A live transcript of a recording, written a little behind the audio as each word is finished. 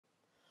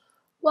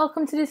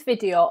Welcome to this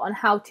video on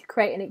how to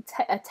create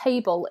a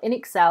table in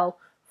Excel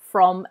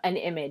from an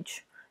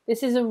image.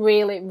 This is a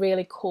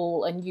really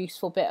cool and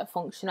useful bit of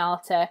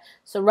functionality.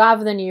 So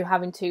rather than you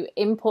having to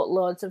input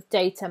loads of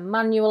data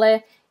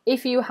manually,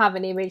 if you have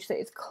an image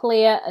that is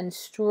clear and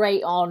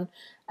straight on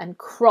and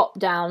cropped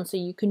down so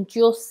you can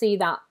just see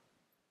that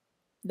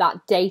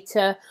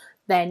data,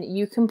 then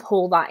you can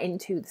pull that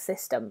into the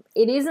system.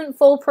 It isn't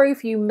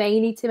foolproof. You may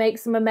need to make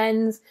some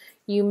amends.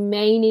 You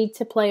may need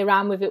to play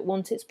around with it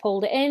once it's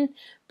pulled it in,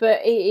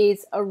 but it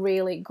is a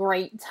really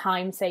great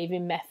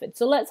time-saving method.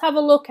 So let's have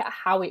a look at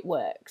how it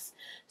works.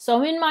 So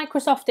I'm in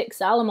Microsoft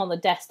Excel, I'm on the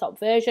desktop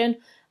version,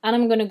 and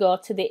I'm going to go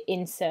to the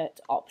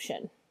Insert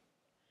option.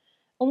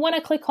 And when I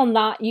click on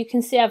that, you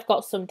can see I've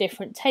got some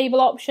different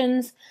table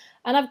options,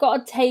 and I've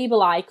got a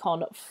table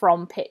icon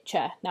from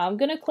Picture. Now I'm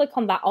going to click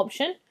on that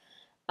option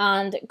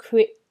and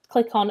click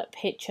on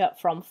Picture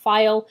from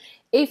File.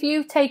 If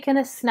you've taken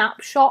a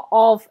snapshot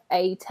of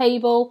a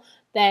table,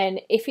 then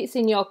if it's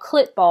in your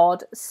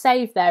clipboard,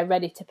 save there,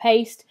 ready to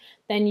paste,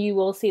 then you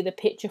will see the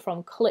Picture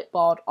from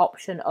Clipboard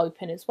option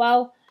open as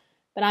well.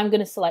 But I'm going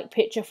to select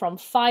Picture from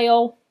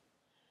File,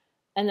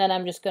 and then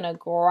I'm just going to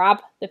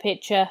grab the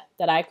picture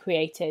that I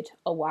created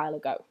a while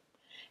ago.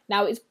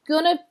 Now it's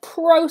going to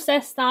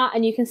process that,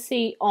 and you can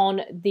see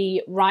on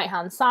the right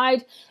hand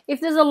side,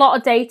 if there's a lot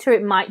of data,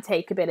 it might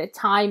take a bit of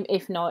time.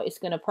 If not, it's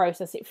going to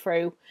process it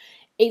through.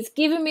 It's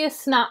given me a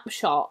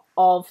snapshot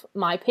of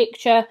my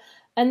picture,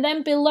 and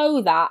then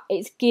below that,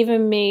 it's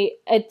given me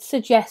a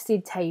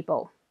suggested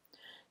table.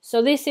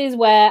 So this is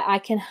where I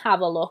can have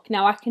a look.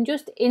 Now I can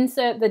just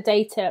insert the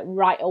data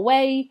right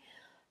away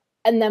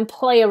and then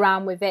play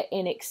around with it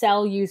in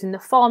Excel using the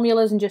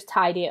formulas and just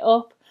tidy it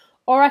up.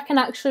 Or I can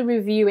actually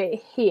review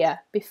it here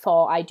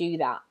before I do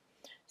that.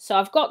 So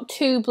I've got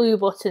two blue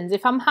buttons.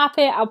 If I'm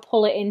happy, I'll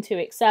pull it into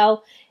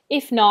Excel.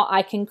 If not,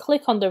 I can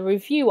click on the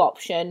review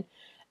option.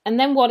 And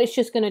then what it's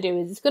just going to do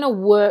is it's going to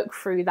work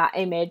through that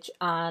image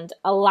and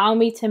allow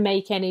me to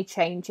make any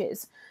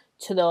changes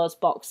to those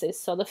boxes.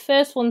 So the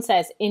first one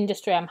says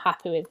industry, I'm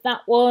happy with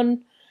that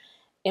one.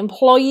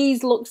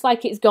 Employees looks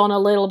like it's gone a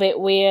little bit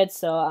weird,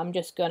 so I'm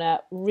just going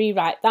to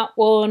rewrite that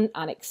one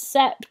and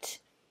accept.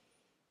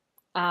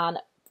 And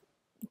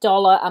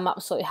dollar, I'm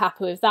absolutely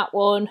happy with that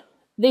one.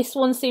 This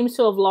one seems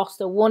to have lost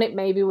a 1. It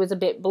maybe was a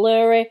bit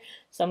blurry,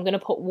 so I'm going to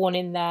put 1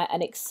 in there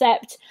and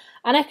accept.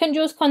 And I can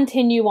just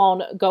continue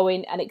on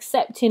going and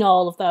accepting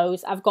all of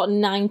those. I've got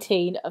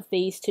 19 of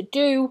these to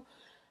do.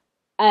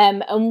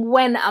 And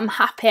when I'm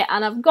happy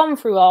and I've gone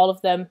through all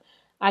of them,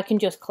 I can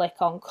just click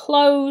on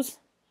close.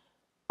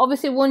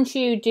 Obviously, once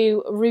you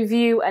do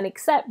review and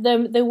accept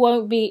them, they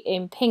won't be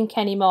in pink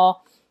anymore.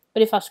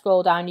 But if I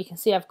scroll down, you can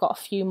see I've got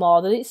a few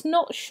more that it's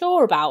not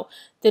sure about,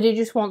 that it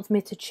just wants me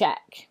to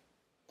check.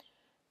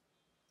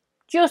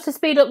 Just to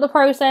speed up the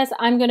process,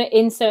 I'm going to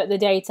insert the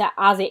data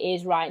as it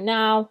is right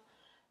now.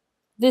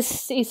 This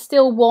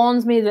still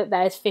warns me that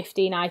there's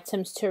 15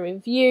 items to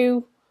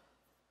review,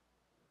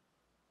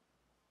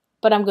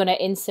 but I'm going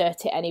to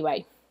insert it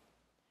anyway.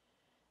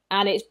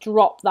 And it's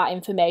dropped that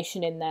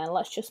information in there.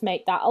 Let's just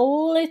make that a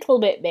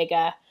little bit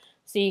bigger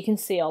so you can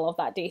see all of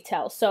that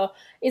detail. So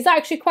it's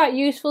actually quite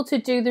useful to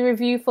do the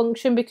review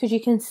function because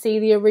you can see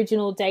the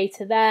original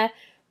data there.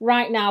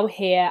 Right now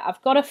here,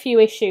 I've got a few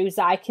issues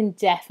that I can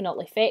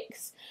definitely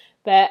fix,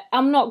 but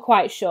I'm not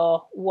quite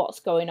sure what's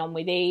going on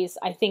with these.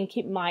 I think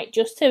it might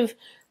just have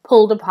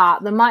pulled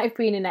apart. There might have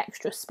been an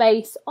extra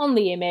space on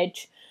the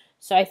image.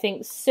 So I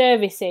think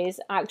services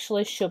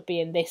actually should be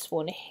in this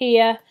one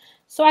here.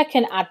 So I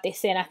can add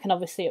this in. I can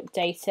obviously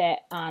update it,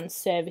 and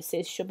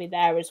services should be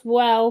there as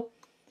well.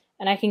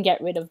 And I can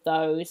get rid of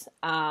those,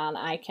 and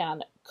I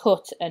can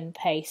cut and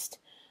paste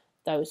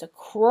those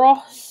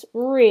across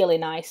really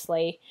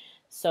nicely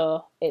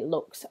so it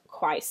looks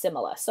quite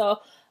similar. So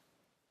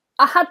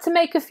I had to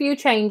make a few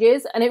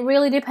changes, and it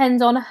really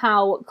depends on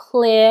how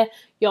clear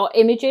your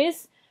image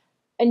is.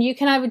 And you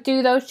can either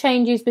do those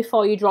changes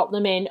before you drop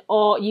them in,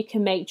 or you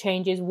can make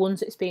changes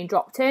once it's being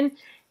dropped in.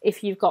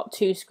 If you've got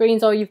two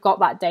screens or you've got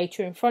that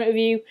data in front of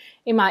you,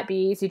 it might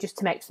be easy just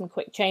to make some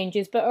quick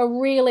changes, but a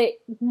really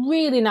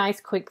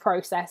nice quick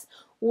process,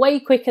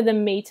 way quicker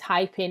than me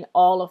typing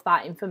all of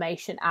that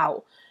information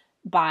out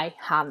by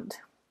hand.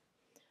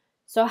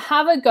 So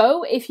have a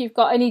go. If you've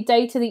got any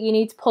data that you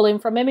need to pull in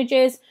from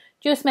images,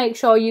 just make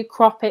sure you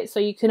crop it so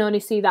you can only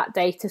see that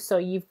data, so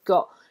you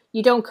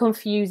don't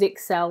confuse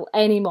Excel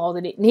any more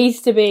than it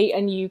needs to be,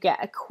 and you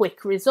get a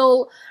quick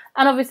result.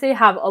 And obviously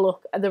have a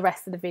look at the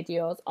rest of the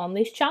videos on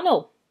this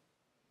channel.